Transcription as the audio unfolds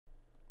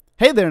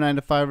Hey there,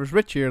 9to5ers,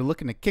 Rich here,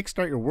 looking to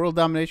kickstart your world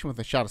domination with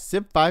a shot of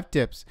Civ 5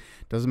 tips.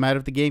 Doesn't matter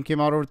if the game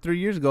came out over 3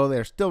 years ago, they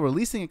are still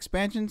releasing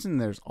expansions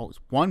and there's always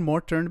one more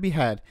turn to be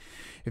had.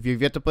 If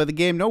you've yet to play the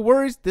game, no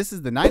worries, this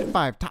is the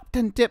 9to5 top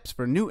 10 tips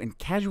for new and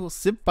casual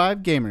Civ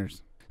 5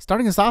 gamers.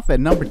 Starting us off at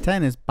number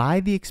 10 is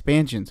buy the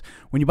expansions.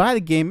 When you buy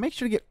the game, make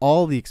sure to get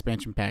all the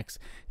expansion packs,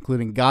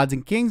 including Gods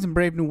and Kings and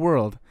Brave New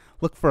World.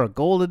 Look for a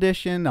gold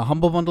edition, a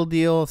humble bundle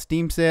deal, a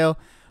Steam sale,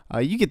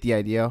 you get the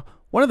idea.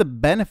 One of the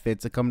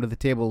benefits that come to the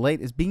table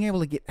late is being able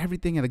to get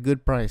everything at a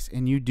good price,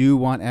 and you do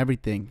want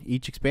everything.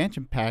 Each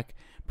expansion pack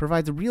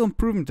provides a real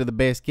improvement to the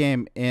base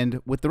game, and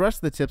with the rest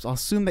of the tips, I'll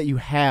assume that you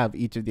have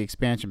each of the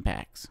expansion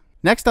packs.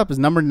 Next up is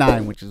number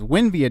 9, which is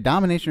win via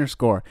domination or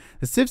score.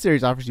 The Civ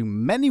series offers you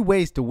many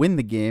ways to win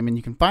the game, and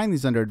you can find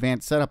these under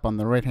advanced setup on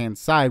the right hand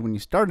side when you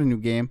start a new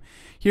game.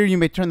 Here you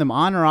may turn them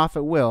on or off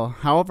at will.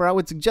 However, I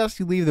would suggest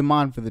you leave them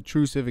on for the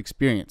true Civ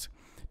experience.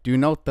 Do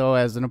note though,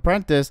 as an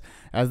apprentice,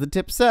 as the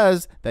tip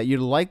says, that you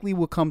likely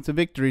will come to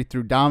victory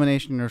through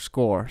domination or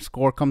score.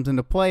 Score comes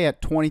into play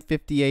at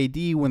 2050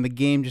 AD when the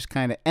game just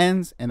kind of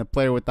ends and the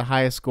player with the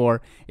highest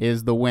score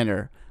is the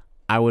winner.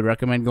 I would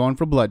recommend going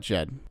for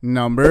bloodshed.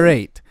 Number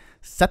 8.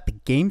 Set the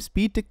game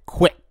speed to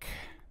quick.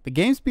 The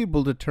game speed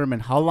will determine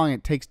how long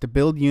it takes to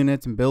build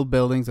units and build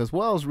buildings as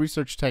well as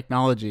research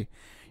technology.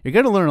 You're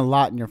going to learn a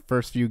lot in your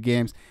first few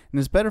games, and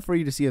it's better for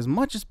you to see as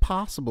much as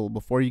possible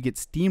before you get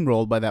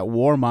steamrolled by that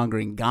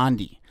warmongering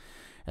Gandhi.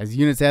 As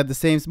units have the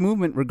same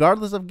movement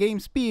regardless of game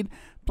speed,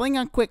 playing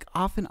on quick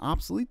often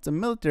obsoletes a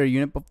military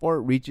unit before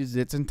it reaches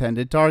its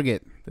intended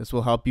target. This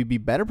will help you be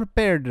better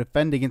prepared to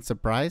defend against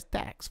surprise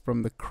attacks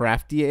from the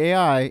crafty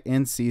AI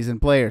and seasoned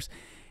players.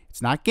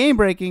 It's not game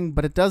breaking,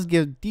 but it does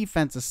give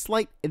defense a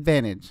slight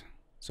advantage.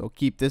 So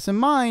keep this in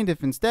mind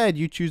if instead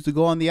you choose to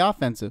go on the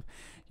offensive.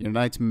 Your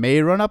knights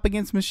may run up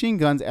against machine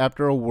guns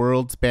after a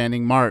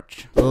world-spanning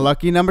march.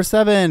 Lucky number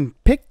 7.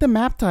 Pick the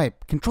map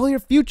type. Control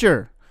your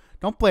future.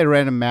 Don't play a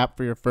random map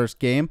for your first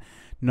game.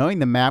 Knowing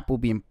the map will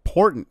be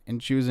important in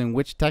choosing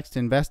which text to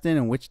invest in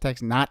and which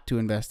text not to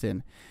invest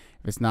in.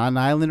 If it's not an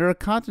island or a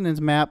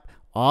continent's map,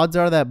 odds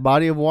are that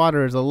body of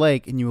water is a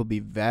lake and you will be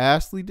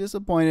vastly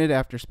disappointed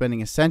after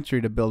spending a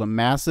century to build a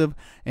massive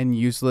and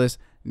useless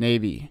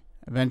navy.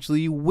 Eventually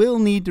you will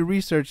need to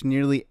research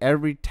nearly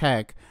every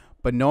tech,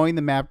 but knowing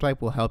the map type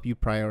will help you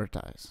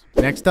prioritize.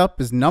 Next up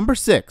is number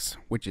 6,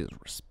 which is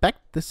respect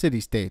the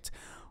city-states.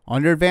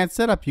 Under advanced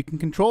setup, you can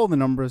control the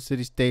number of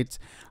city-states.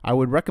 I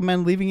would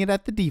recommend leaving it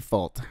at the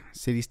default.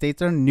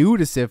 City-states are new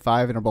to Civ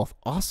 5 and are both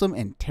awesome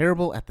and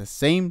terrible at the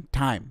same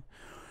time.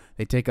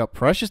 They take up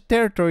precious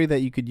territory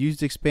that you could use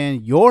to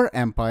expand your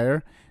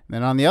empire.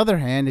 Then on the other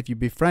hand, if you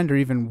befriend or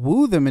even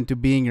woo them into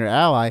being your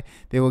ally,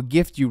 they will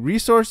gift you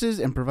resources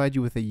and provide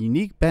you with a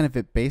unique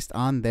benefit based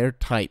on their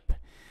type.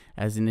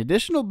 As an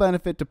additional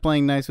benefit to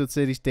playing nice with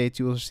city-states,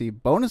 you will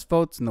receive bonus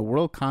votes in the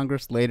World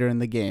Congress later in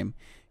the game.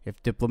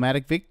 If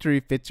diplomatic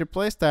victory fits your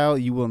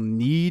playstyle, you will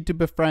need to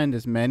befriend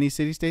as many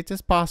city-states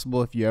as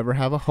possible if you ever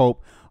have a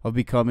hope of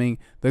becoming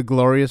the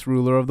glorious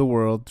ruler of the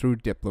world through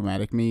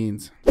diplomatic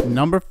means.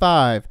 Number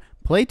 5.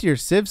 Play to your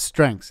Civ's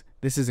strengths.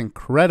 This is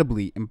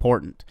incredibly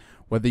important.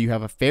 Whether you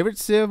have a favorite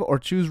Civ or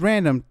choose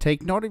random,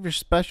 take note of your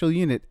special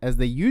unit as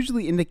they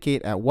usually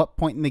indicate at what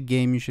point in the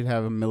game you should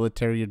have a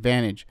military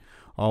advantage.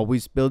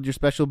 Always build your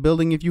special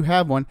building if you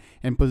have one,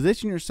 and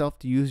position yourself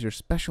to use your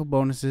special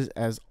bonuses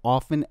as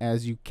often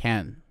as you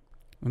can.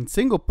 In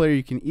single player,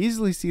 you can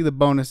easily see the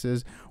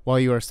bonuses while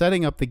you are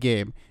setting up the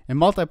game. In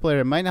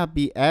multiplayer, it might not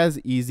be as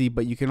easy,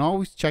 but you can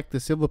always check the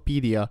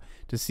Civilopedia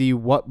to see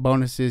what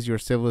bonuses your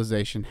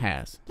civilization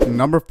has.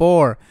 Number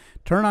 4.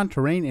 Turn on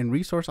terrain and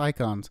resource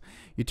icons.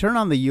 You turn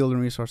on the yield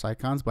and resource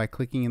icons by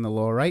clicking in the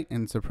lower right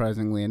and,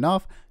 surprisingly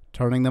enough,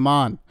 turning them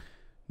on.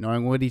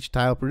 Knowing what each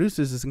tile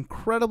produces is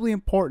incredibly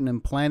important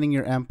in planning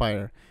your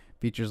empire.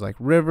 Features like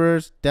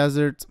rivers,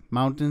 deserts,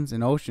 mountains,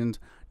 and oceans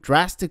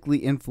drastically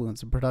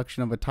influence the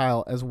production of a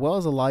tile as well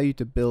as allow you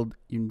to build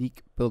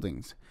unique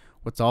buildings.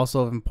 What's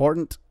also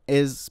important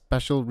is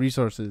special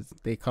resources.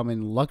 They come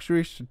in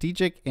luxury,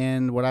 strategic,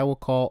 and what I will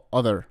call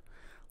other.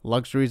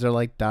 Luxuries are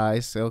like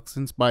dyes, silks,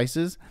 and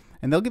spices,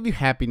 and they'll give you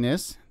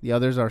happiness. The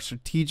others are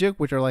strategic,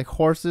 which are like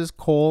horses,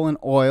 coal, and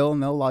oil,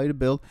 and they'll allow you to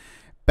build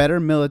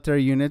better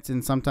military units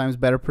and sometimes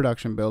better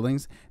production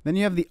buildings. Then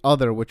you have the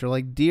other, which are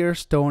like deer,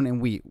 stone,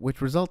 and wheat, which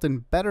result in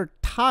better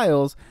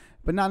tiles,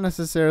 but not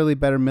necessarily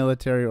better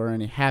military or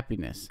any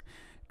happiness.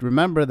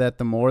 Remember that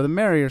the more the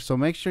merrier, so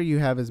make sure you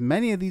have as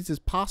many of these as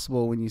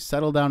possible when you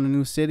settle down a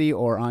new city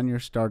or on your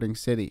starting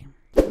city.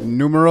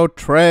 Numero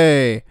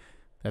 3.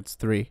 That's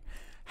 3.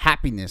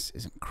 Happiness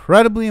is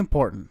incredibly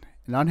important.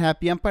 An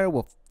unhappy empire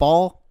will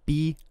fall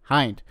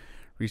behind.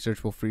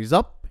 Research will freeze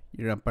up.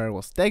 Your empire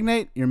will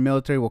stagnate, your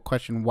military will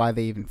question why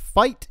they even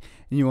fight,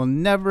 and you will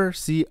never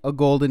see a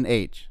golden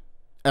age.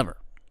 Ever.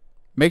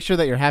 Make sure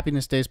that your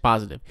happiness stays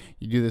positive.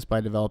 You do this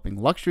by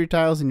developing luxury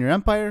tiles in your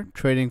empire,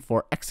 trading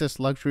for excess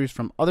luxuries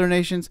from other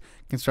nations,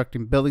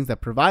 constructing buildings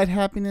that provide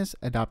happiness,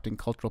 adopting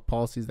cultural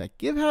policies that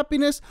give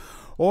happiness,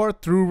 or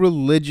through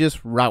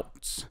religious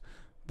routes.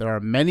 There are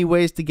many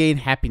ways to gain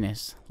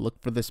happiness. Look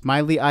for the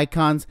smiley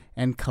icons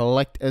and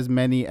collect as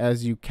many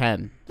as you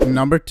can.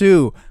 Number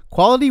 2,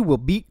 quality will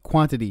beat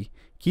quantity.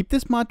 Keep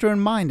this mantra in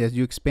mind as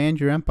you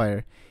expand your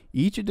empire.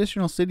 Each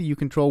additional city you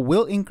control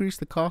will increase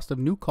the cost of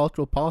new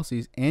cultural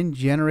policies and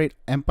generate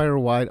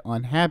empire-wide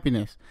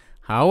unhappiness.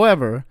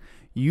 However,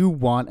 you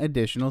want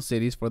additional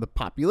cities for the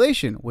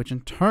population, which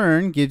in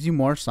turn gives you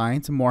more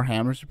science and more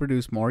hammers to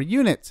produce more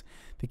units.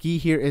 The key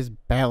here is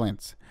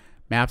balance.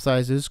 Map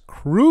size is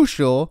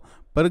crucial,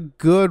 but a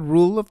good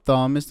rule of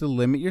thumb is to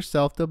limit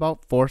yourself to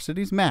about 4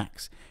 cities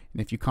max.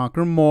 And if you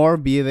conquer more,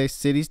 be they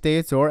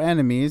city-states or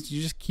enemies, you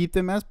just keep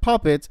them as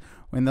puppets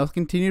when they'll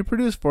continue to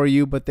produce for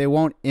you, but they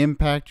won't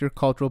impact your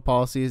cultural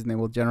policies and they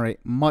will generate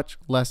much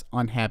less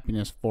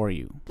unhappiness for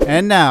you.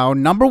 And now,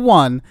 number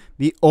 1,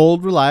 the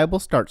old reliable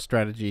start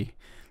strategy.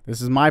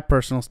 This is my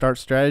personal start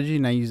strategy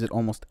and I use it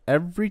almost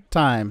every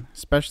time,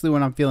 especially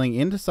when I'm feeling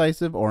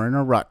indecisive or in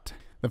a rut.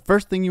 The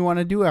first thing you want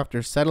to do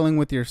after settling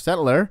with your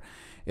settler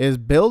is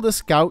build a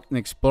scout and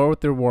explore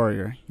with their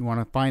warrior. You want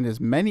to find as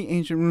many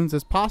ancient ruins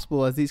as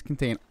possible, as these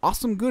contain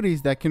awesome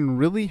goodies that can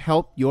really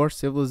help your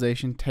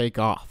civilization take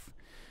off.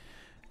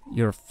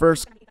 Your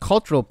first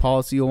cultural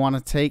policy you'll want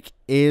to take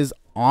is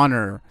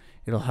honor.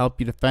 It'll help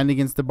you defend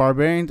against the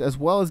barbarians as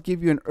well as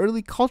give you an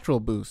early cultural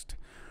boost.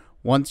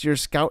 Once your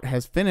scout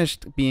has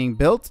finished being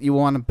built, you will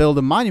want to build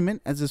a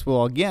monument, as this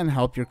will again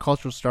help your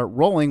culture start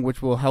rolling,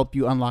 which will help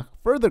you unlock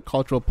further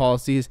cultural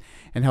policies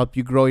and help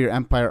you grow your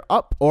empire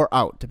up or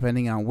out,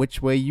 depending on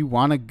which way you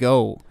want to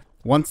go.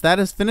 Once that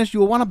is finished, you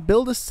will want to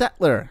build a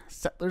settler.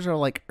 Settlers are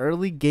like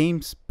early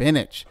game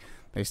spinach.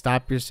 They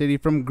stop your city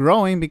from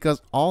growing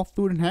because all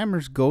food and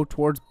hammers go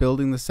towards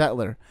building the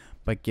settler.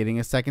 But getting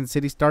a second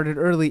city started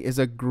early is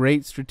a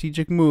great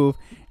strategic move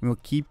and will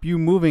keep you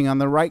moving on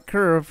the right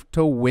curve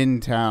to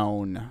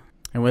Wintown.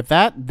 And with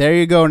that, there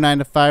you go,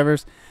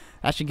 9to5ers.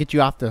 That should get you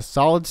off to a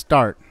solid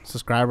start.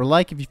 Subscribe or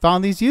like if you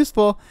found these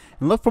useful,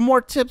 and look for more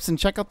tips and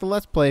check out the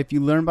Let's Play if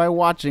you learn by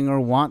watching or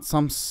want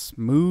some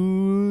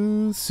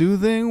smooth,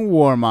 soothing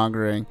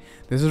warmongering.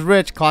 This is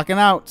Rich, clocking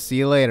out. See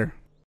you later.